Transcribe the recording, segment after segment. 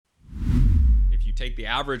take the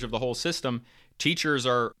average of the whole system, teachers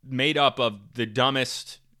are made up of the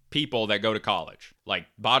dumbest people that go to college. Like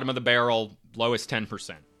bottom of the barrel, lowest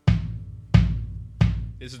 10%.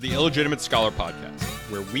 This is the Illegitimate Scholar Podcast,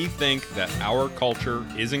 where we think that our culture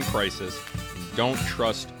is in crisis and don't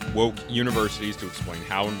trust woke universities to explain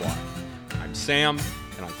how and why. I'm Sam,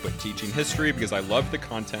 and I quit teaching history because I loved the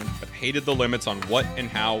content but hated the limits on what and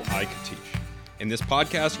how I could teach. In this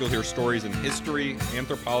podcast, you'll hear stories in history,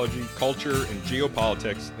 anthropology, culture, and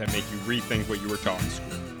geopolitics that make you rethink what you were taught in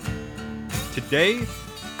school. Today,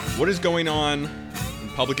 what is going on in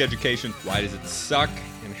public education? Why does it suck?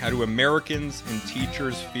 And how do Americans and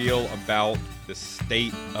teachers feel about the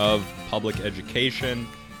state of public education?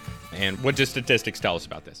 And what do statistics tell us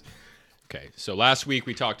about this? Okay, so last week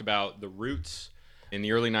we talked about the roots in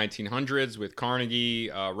the early 1900s with Carnegie,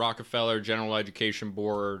 Rockefeller, General Education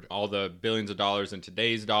Board, all the billions of dollars in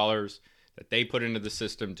today's dollars that they put into the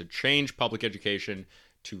system to change public education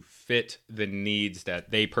to fit the needs that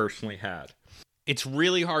they personally had. It's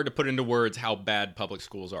really hard to put into words how bad public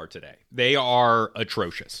schools are today. They are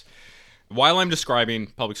atrocious. While I'm describing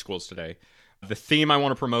public schools today, the theme I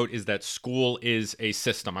want to promote is that school is a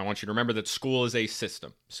system. I want you to remember that school is a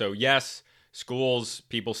system. So yes, schools,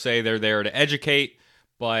 people say they're there to educate,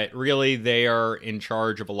 but really they are in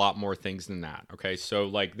charge of a lot more things than that, okay? So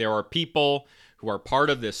like there are people who are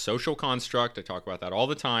part of this social construct. I talk about that all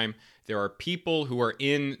the time. There are people who are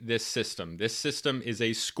in this system. This system is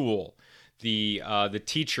a school. The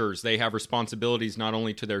teachers, they have responsibilities not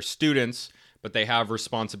only to their students, but they have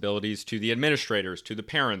responsibilities to the administrators, to the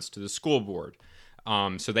parents, to the school board.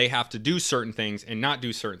 So they have to do certain things and not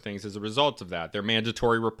do certain things as a result of that. They're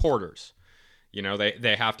mandatory reporters. You know,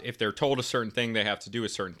 they have to, if they're told a certain thing, they have to do a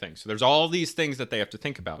certain thing. So there's all these things that they have to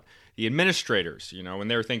think about. The administrators, you know, when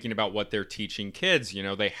they're thinking about what they're teaching kids, you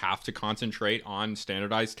know, they have to concentrate on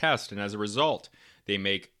standardized tests. And as a result, they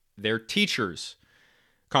make their teachers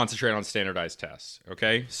concentrate on standardized tests,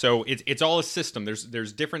 okay? So it's all a system.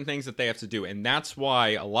 There's different things that they have to do. And that's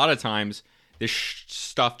why a lot of times this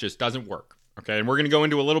stuff just doesn't work, okay? And we're going to go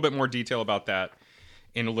into a little bit more detail about that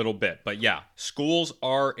in a little bit. But yeah, schools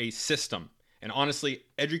are a system. And honestly,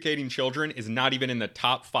 educating children is not even in the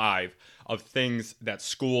top 5 of things that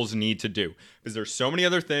schools need to do. Because there's so many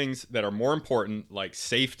other things that are more important, like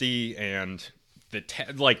safety and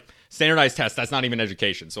like standardized tests. That's not even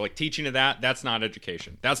education. So like teaching of that's not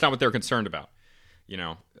education. That's not what they're concerned about. You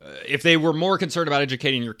know, if they were more concerned about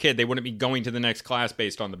educating your kid, they wouldn't be going to the next class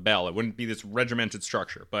based on the bell. It wouldn't be this regimented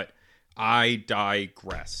structure. But I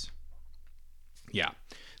digress. Yeah,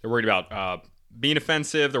 they're worried about being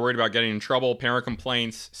offensive, they're worried about getting in trouble, parent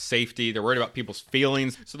complaints, safety, they're worried about people's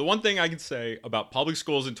feelings. So the one thing I can say about public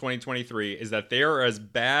schools in 2023 is that they are as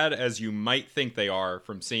bad as you might think they are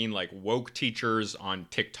from seeing like woke teachers on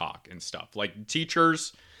TikTok and stuff. Like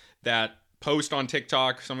teachers that post on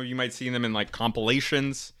TikTok, some of you might see them in like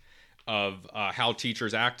compilations of how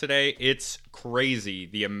teachers act today. It's crazy,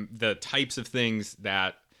 the types of things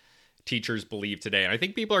that teachers believe today. And I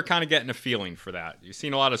think people are kind of getting a feeling for that. You've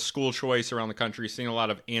seen a lot of school choice around the country. You've seen a lot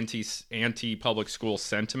of anti-public school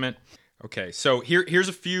sentiment. Okay, so here's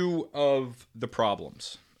a few of the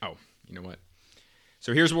problems. Oh, you know what?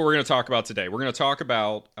 So here's what we're going to talk about today. We're going to talk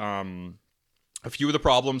about a few of the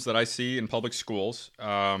problems that I see in public schools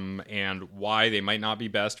and why they might not be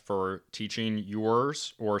best for teaching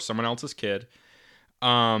yours or someone else's kid.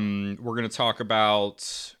 We're going to talk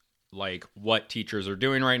about like what teachers are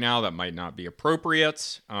doing right now that might not be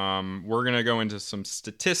appropriate. We're going to go into some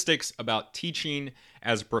statistics about teaching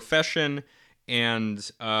as a profession and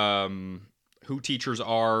who teachers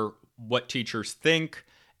are, what teachers think,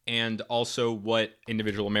 and also what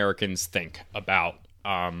individual Americans think about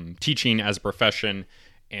teaching as a profession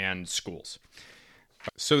and schools.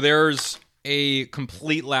 So there's a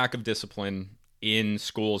complete lack of discipline in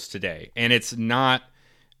schools today, and it's not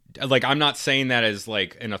like, I'm not saying that as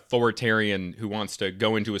like an authoritarian who wants to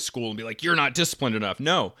go into a school and be like, you're not disciplined enough.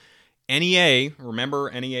 No. NEA,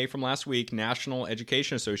 remember NEA from last week, National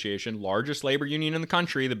Education Association, largest labor union in the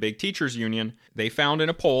country, the big teachers union, they found in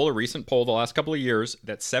a recent poll the last couple of years,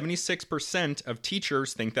 that 76% of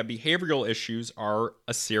teachers think that behavioral issues are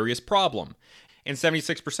a serious problem. And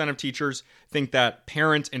 76% of teachers think that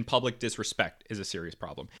parent and public disrespect is a serious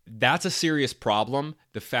problem. That's a serious problem.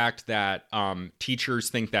 The fact that teachers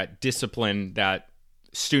think that discipline, that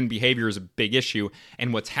student behavior is a big issue.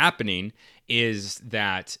 And what's happening is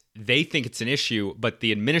that they think it's an issue, but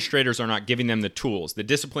the administrators are not giving them the tools. The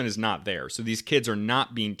discipline is not there. So these kids are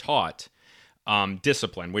not being taught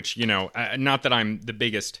discipline, which, you know, not that I'm the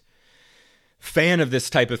biggest fan of this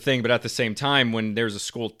type of thing, but at the same time, when there's a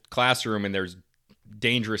school classroom and there's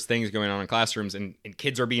dangerous things going on in classrooms, and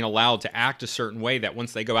kids are being allowed to act a certain way that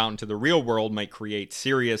once they go out into the real world might create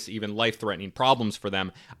serious, even life-threatening problems for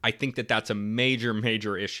them. I think that that's a major,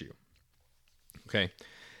 major issue. Okay.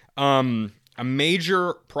 A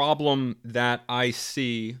major problem that I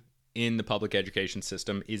see in the public education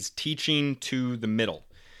system is teaching to the middle.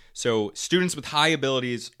 So students with high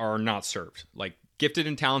abilities are not served. Like gifted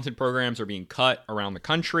and talented programs are being cut around the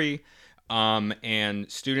country. And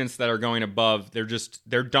students that are going above,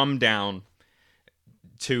 they're dumbed down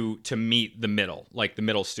to meet the middle, like the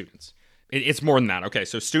middle students. It's more than that. Okay,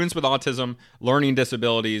 so students with autism, learning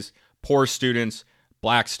disabilities, poor students,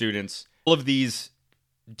 black students, all of these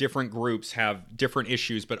different groups have different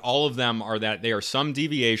issues, but all of them are that they are some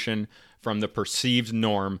deviation from the perceived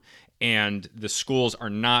norm, and the schools are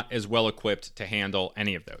not as well equipped to handle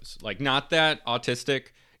any of those. Like, not that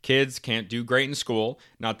autistic kids can't do great in school,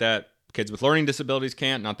 not that kids with learning disabilities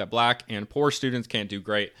can't, not that black and poor students can't do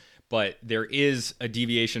great, but there is a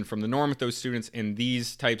deviation from the norm with those students, and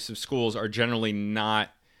these types of schools are generally not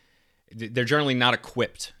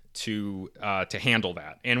equipped to handle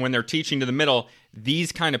that. And when they're teaching to the middle,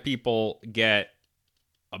 these kind of people get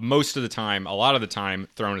most of the time, a lot of the time,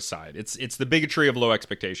 thrown aside. It's the bigotry of low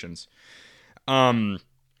expectations. From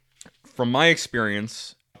my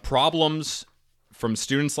experience, problems from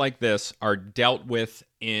students like this are dealt with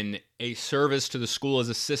in a service to the school as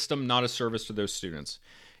a system, not a service to those students.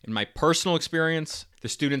 In my personal experience, the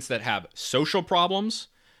students that have social problems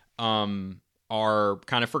are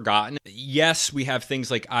kind of forgotten. Yes, we have things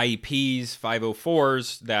like IEPs,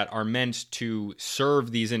 504s that are meant to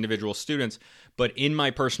serve these individual students, but in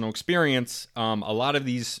my personal experience, a lot of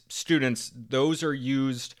these students, those are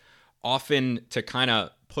used often to kind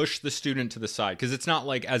of push the student to the side, because it's not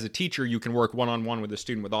like as a teacher you can work one-on-one with a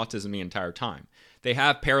student with autism the entire time. They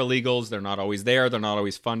have paralegals. They're not always there. They're not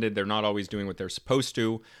always funded. They're not always doing what they're supposed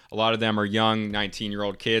to. A lot of them are young,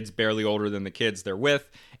 19-year-old kids, barely older than the kids they're with,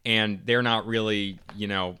 and they're not really,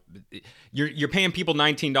 you're paying people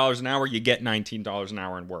 $19 an hour, you get $19 an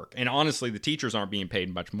hour in work. And honestly, the teachers aren't being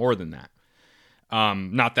paid much more than that.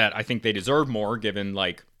 Not that I think they deserve more given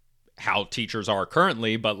like how teachers are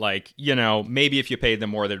currently, but like, maybe if you paid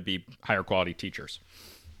them more, there'd be higher quality teachers.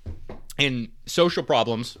 And social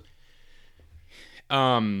problems,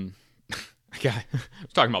 I was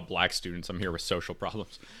talking about black students. I'm here with social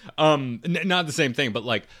problems. Not the same thing, but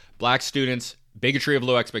like black students, bigotry of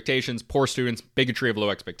low expectations, poor students, bigotry of low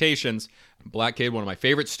expectations. Black kid, one of my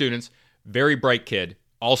favorite students, very bright kid,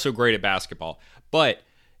 also great at basketball, but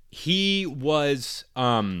he was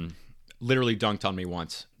literally dunked on me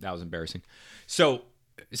once. That was embarrassing. So,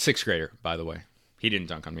 6th grader, by the way. He didn't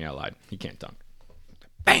dunk on me. I lied. He can't dunk.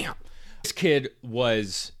 Bam! This kid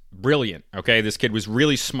was brilliant, okay? This kid was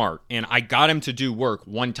really smart. And I got him to do work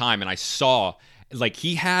one time, and I saw, like,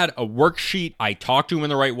 he had a worksheet. I talked to him in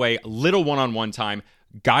the right way, a little one-on-one time,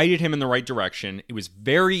 guided him in the right direction. It was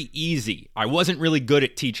very easy. I wasn't really good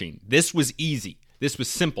at teaching. This was easy. This was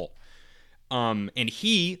simple. And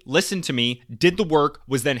he listened to me, did the work,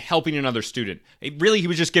 was then helping another student. He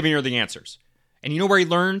was just giving her the answers. And you know where he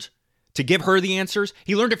learned to give her the answers?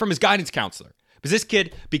 He learned it from his guidance counselor. Because this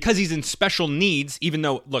kid, because he's in special needs, even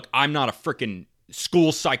though, look, I'm not a freaking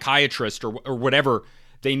school psychiatrist or whatever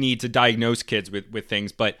they need to diagnose kids with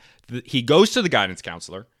things, but he goes to the guidance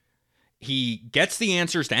counselor. He gets the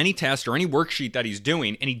answers to any test or any worksheet that he's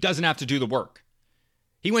doing, and he doesn't have to do the work.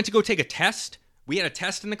 He went to go take a test. We had a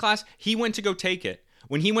test in the class. He went to go take it.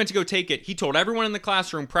 When he went to go take it, he told everyone in the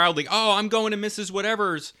classroom proudly, "Oh, I'm going to Mrs.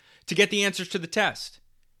 Whatever's to get the answers to the test."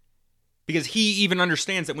 Because he even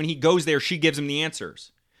understands that when he goes there, she gives him the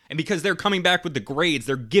answers. And because they're coming back with the grades,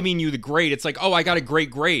 they're giving you the grade. It's like, oh, I got a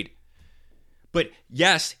great grade. But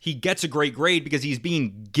yes, he gets a great grade because he's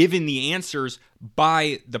being given the answers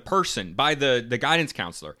by the person, by the guidance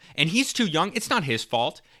counselor. And he's too young. It's not his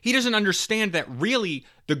fault. He doesn't understand that really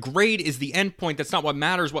the grade is the end point. That's not what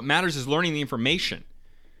matters. What matters is learning the information.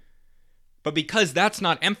 But because that's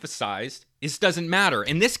not emphasized, this doesn't matter.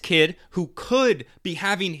 And this kid who could be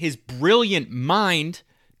having his brilliant mind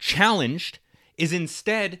challenged is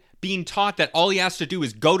instead being taught that all he has to do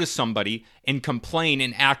is go to somebody and complain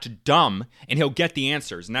and act dumb, and he'll get the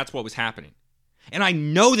answers. And that's what was happening. And I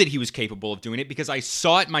know that he was capable of doing it because I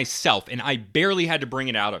saw it myself, and I barely had to bring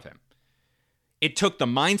it out of him. It took the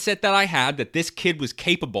mindset that I had that this kid was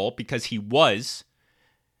capable, because he was,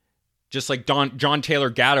 just like John Taylor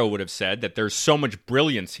Gatto would have said, that there's so much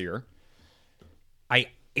brilliance here.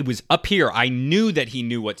 It was up here. I knew that he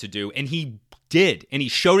knew what to do, and he did. And he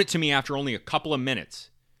showed it to me after only a couple of minutes.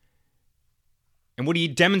 And what he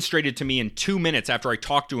demonstrated to me in 2 minutes after I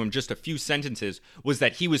talked to him, just a few sentences, was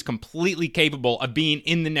that he was completely capable of being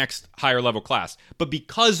in the next higher level class. But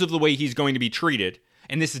because of the way he's going to be treated,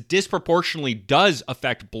 and this disproportionately does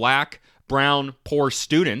affect black, brown, poor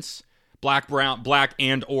students, black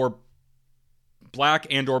and or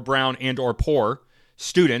brown and or poor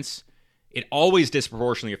students, it always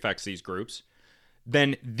disproportionately affects these groups,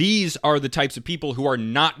 then these are the types of people who are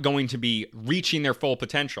not going to be reaching their full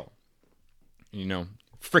potential. You know,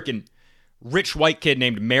 freaking rich white kid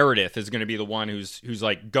named Meredith is going to be the one who's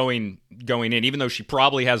like going in, even though she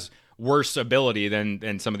probably has worse ability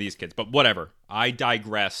than some of these kids. But whatever. I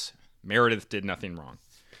digress. Meredith did nothing wrong.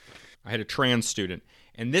 I had a trans student,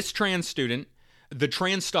 and this trans student, the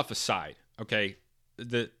trans stuff aside, okay,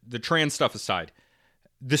 the trans stuff aside,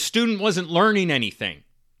 the student wasn't learning anything.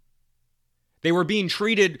 They were being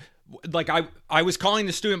treated like I was calling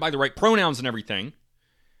the student by the right pronouns and everything,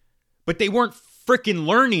 but they weren't freaking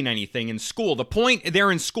learning anything in school. The point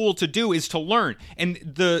they're in school to do is to learn. And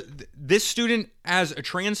this student, as a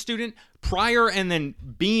trans student, prior and then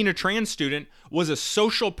being a trans student, was a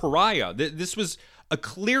social pariah. This was a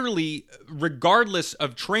clearly, regardless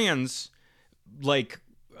of trans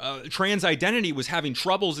identity, was having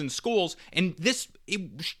troubles in schools, and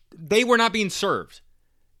they were not being served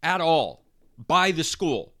at all by the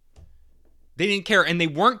school. They didn't care, and they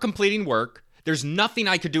weren't completing work. There's nothing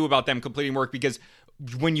I could do about them completing work, because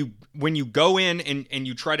when you go in and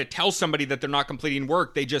you try to tell somebody that they're not completing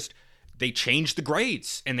work, they change the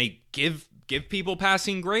grades, and they give people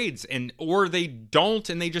passing grades, or they don't,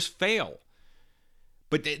 and they just fail.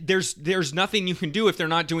 But there's nothing you can do if they're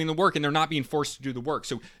not doing the work and they're not being forced to do the work.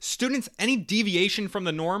 So students, any deviation from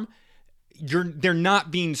the norm, they're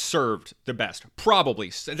not being served the best.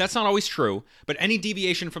 Probably. That's not always true, but any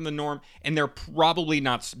deviation from the norm, and they're probably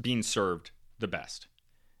not being served the best.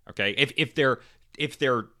 Okay? If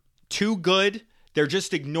they're too good, they're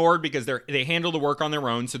just ignored because they handle the work on their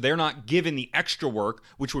own, so they're not given the extra work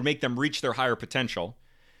which would make them reach their higher potential.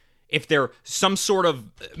 If they're some sort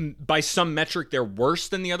of, by some metric, they're worse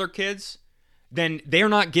than the other kids, then they're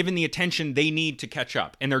not given the attention they need to catch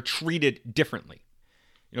up, and they're treated differently.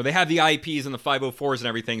 You know, they have the IEPs and the 504s and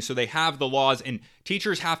everything, so they have the laws, and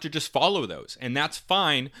teachers have to just follow those, and that's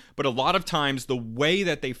fine. But a lot of times, the way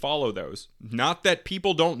that they follow those, not that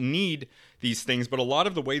people don't need these things, but a lot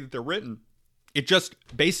of the way that they're written, it just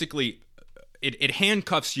basically, it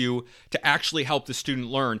handcuffs you to actually help the student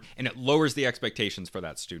learn, and it lowers the expectations for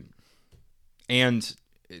that student. And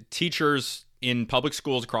teachers in public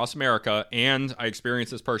schools across America, and I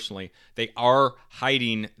experience this personally, they are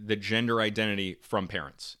hiding the gender identity from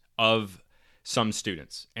parents of some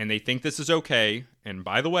students. And they think this is okay. And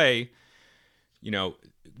by the way, you know,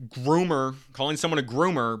 calling someone a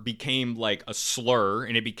groomer became like a slur,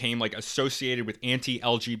 and it became like associated with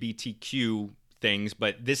anti-LGBTQ things.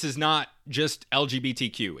 But this is not just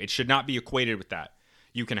LGBTQ. It should not be equated with that.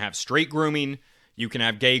 You can have straight grooming, you can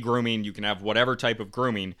have gay grooming, you can have whatever type of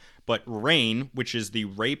grooming, but RAINN, which is the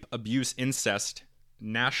Rape, Abuse, Incest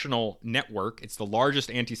National Network, it's the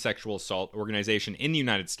largest anti-sexual assault organization in the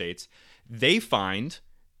United States, they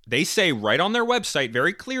say right on their website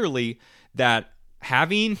very clearly that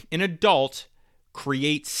having an adult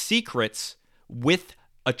create secrets with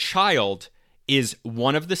a child is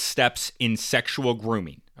one of the steps in sexual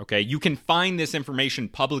grooming, okay? You can find this information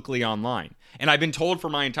publicly online, and I've been told for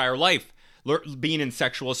my entire life, being in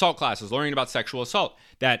sexual assault classes, learning about sexual assault,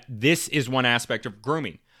 that this is one aspect of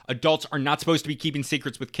grooming. Adults are not supposed to be keeping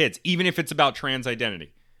secrets with kids, even if it's about trans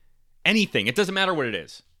identity. Anything. It doesn't matter what it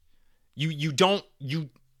is. You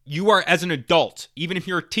are, as an adult, even if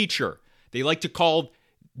you're a teacher, they like to call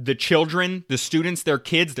the children, the students, their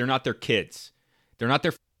kids. They're not their kids. They're not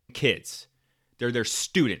their kids. They're their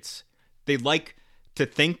students. They like to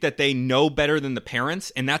think that they know better than the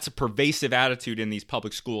parents, and that's a pervasive attitude in these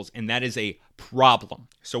public schools, and that is a problem.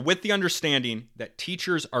 So with the understanding that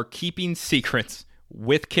teachers are keeping secrets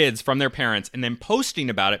with kids from their parents and then posting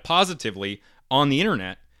about it positively on the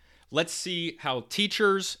internet, let's see how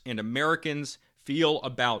teachers and Americans feel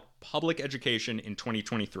about public education in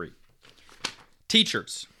 2023.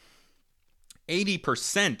 Teachers.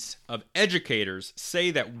 80% of educators say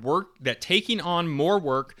that taking on more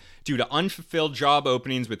work due to unfulfilled job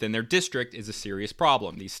openings within their district is a serious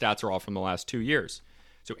problem. These stats are all from the last 2 years.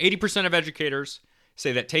 So 80% of educators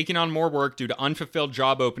say that taking on more work due to unfulfilled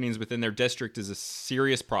job openings within their district is a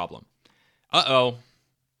serious problem.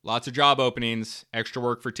 Lots of job openings, extra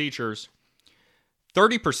work for teachers.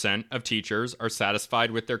 30% of teachers are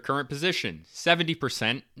satisfied with their current position.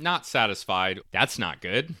 70% not satisfied. That's not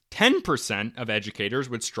good. 10% of educators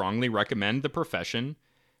would strongly recommend the profession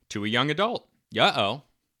to a young adult. Uh-oh.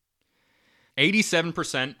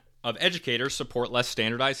 87% of educators support less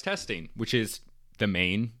standardized testing, which is the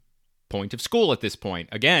main point of school at this point.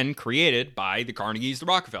 Again, created by the Carnegies, the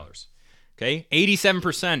Rockefellers. Okay?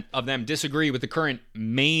 87% of them disagree with the current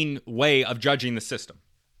main way of judging the system.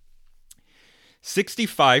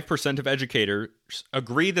 65% of educators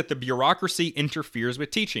agree that the bureaucracy interferes with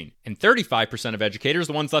teaching. And 35% of educators,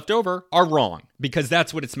 the ones left over, are wrong because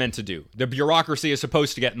that's what it's meant to do. The bureaucracy is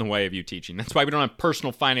supposed to get in the way of you teaching. That's why we don't have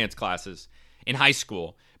personal finance classes in high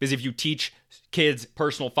school. Because if you teach kids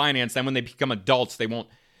personal finance, then when they become adults, they won't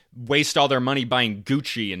waste all their money buying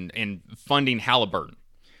Gucci and funding Halliburton.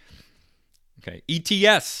 Okay,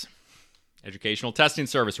 ETS, Educational Testing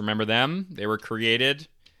Service. Remember them? They were created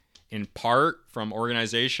in part from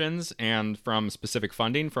organizations and from specific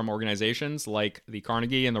funding from organizations like the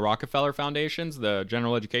Carnegie and the Rockefeller Foundations, the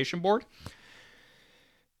General Education Board.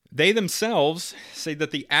 They themselves say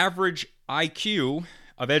that the average IQ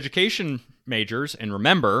of education majors, and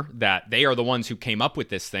remember that they are the ones who came up with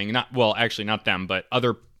this thing, not them, but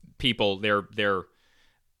other people, their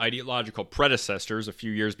ideological predecessors a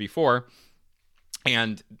few years before,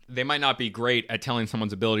 and they might not be great at telling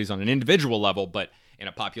someone's abilities on an individual level, but in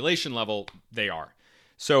a population level, they are.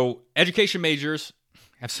 So education majors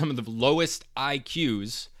have some of the lowest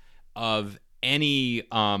IQs of any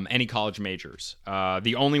college majors.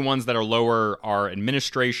 The only ones that are lower are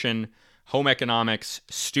administration, home economics,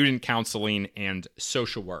 student counseling, and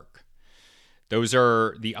social work. Those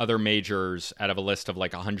are the other majors out of a list of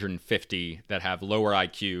like 150 that have lower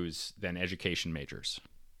IQs than education majors.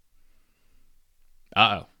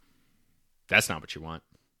 Uh-oh. That's not what you want.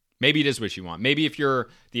 Maybe it is what you want. Maybe if you're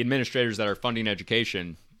the administrators that are funding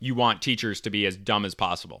education, you want teachers to be as dumb as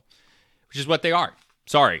possible, which is what they are.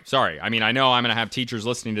 Sorry. I mean, I know I'm going to have teachers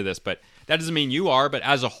listening to this, but that doesn't mean you are. But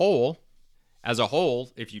as a whole,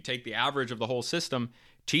 if you take the average of the whole system,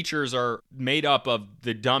 teachers are made up of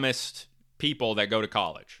the dumbest people that go to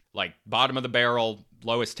college. Like bottom of the barrel,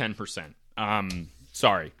 lowest 10%.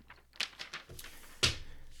 Sorry.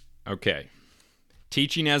 Okay.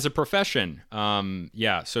 Teaching as a profession.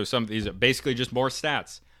 So some of these are basically just more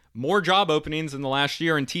stats. More job openings in the last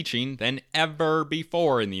year in teaching than ever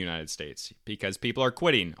before in the United States because people are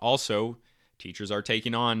quitting. Also, teachers are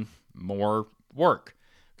taking on more work.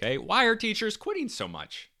 Okay, why are teachers quitting so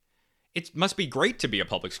much? It must be great to be a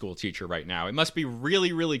public school teacher right now. It must be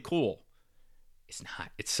really, really cool. It's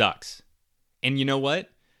not. It sucks. And you know what?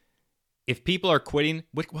 If people are quitting,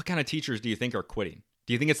 what kind of teachers do you think are quitting?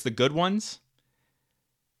 Do you think it's the good ones?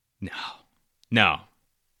 No.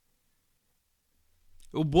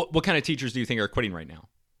 What kind of teachers do you think are quitting right now?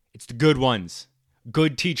 It's the good ones.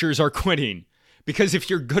 Good teachers are quitting. Because if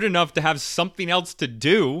you're good enough to have something else to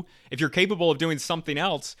do, if you're capable of doing something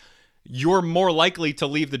else, you're more likely to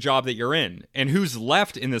leave the job that you're in. And who's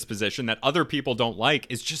left in this position that other people don't like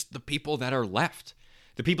is just the people that are left.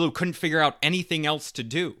 The people who couldn't figure out anything else to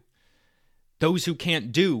do. Those who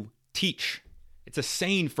can't do, teach. It's a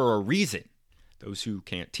saying for a reason. Those who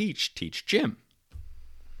can't teach gym.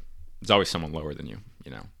 There's always someone lower than you, you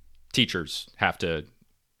know. Teachers have to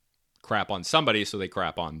crap on somebody, so they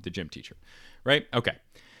crap on the gym teacher, right? Okay.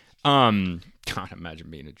 God, imagine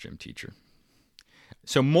being a gym teacher.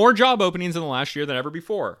 So more job openings in the last year than ever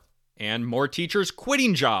before, and more teachers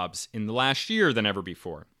quitting jobs in the last year than ever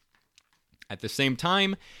before. At the same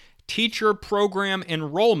time, teacher program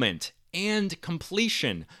enrollment and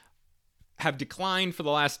completion have declined for the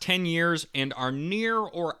last 10 years and are near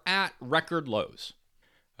or at record lows.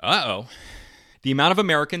 Uh-oh. The amount of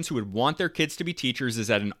Americans who would want their kids to be teachers is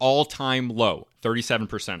at an all-time low,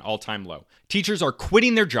 37% all-time low. Teachers are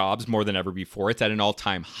quitting their jobs more than ever before. It's at an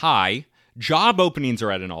all-time high. Job openings are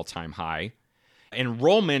at an all-time high.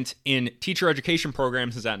 Enrollment in teacher education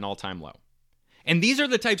programs is at an all-time low. And these are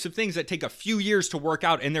the types of things that take a few years to work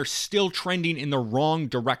out, and they're still trending in the wrong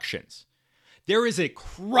directions. There is a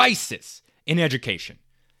crisis in education.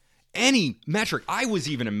 Any metric, I was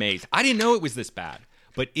even amazed. I didn't know it was this bad,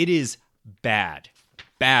 but it is bad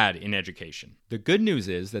in education. The good news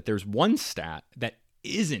is that there's one stat that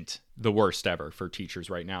isn't the worst ever for teachers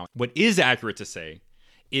right now. What is accurate to say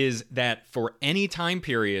is that for any time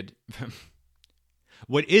period,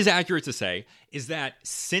 what is accurate to say is that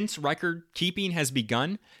since record keeping has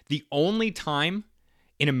begun, the only time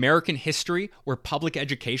in American history where public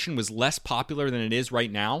education was less popular than it is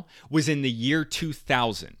right now was in the year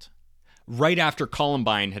 2000, right after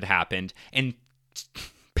Columbine had happened. And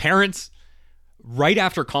parents, right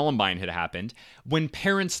after Columbine had happened, when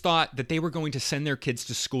parents thought that they were going to send their kids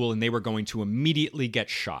to school and they were going to immediately get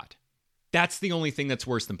shot. That's the only thing that's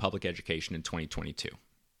worse than public education in 2022.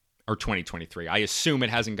 or 2023. I assume it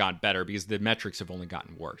hasn't gotten better because the metrics have only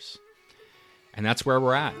gotten worse. And that's where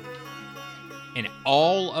we're at. And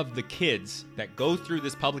all of the kids that go through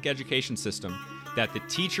this public education system that the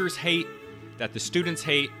teachers hate, that the students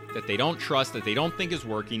hate, that they don't trust, that they don't think is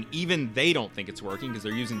working, even they don't think it's working because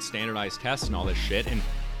they're using standardized tests and all this shit, and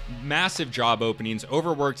massive job openings,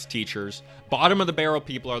 overworked teachers, bottom of the barrel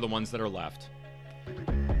people are the ones that are left.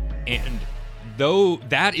 And though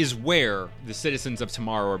that is where the citizens of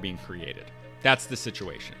tomorrow are being created. That's the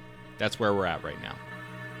situation. That's where we're at right now.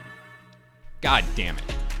 God damn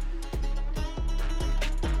it.